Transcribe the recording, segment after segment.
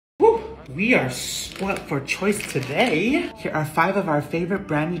Whew. We are spoiled for choice today. Here are 5 of our favorite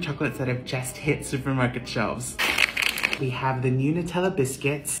brand new chocolates that have just hit supermarket shelves. We have the new Nutella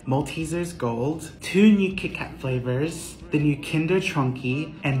biscuits, Maltesers Gold, 2 new Kit Kat flavors, the new Kinder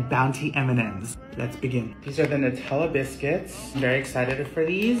Chunky, and Bounty M&Ms. Let's begin. These are the Nutella biscuits. I'm very excited for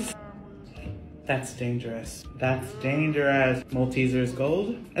these. That's dangerous. That's dangerous. Maltesers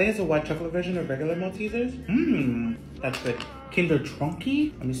Gold. I think it's a white chocolate version of regular Maltesers. That's good. Kinder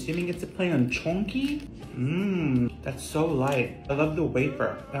Chunky. I'm assuming it's a play on chunky. That's so light. I love the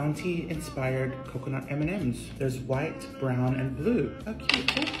wafer. Bounty inspired coconut M&Ms. There's white, brown, and blue. How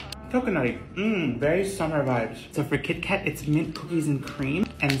cute. Oh. Coconutty. Very summer vibes. So for Kit Kat, it's mint cookies and cream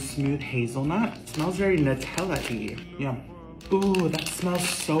and smooth hazelnut. It smells very Nutella-y. Yeah. Ooh, that smells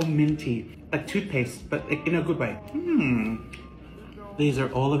so minty. Like toothpaste, but like in a good way. These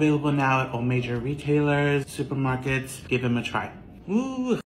are all available now at all major retailers, supermarkets. Give them a try. Ooh.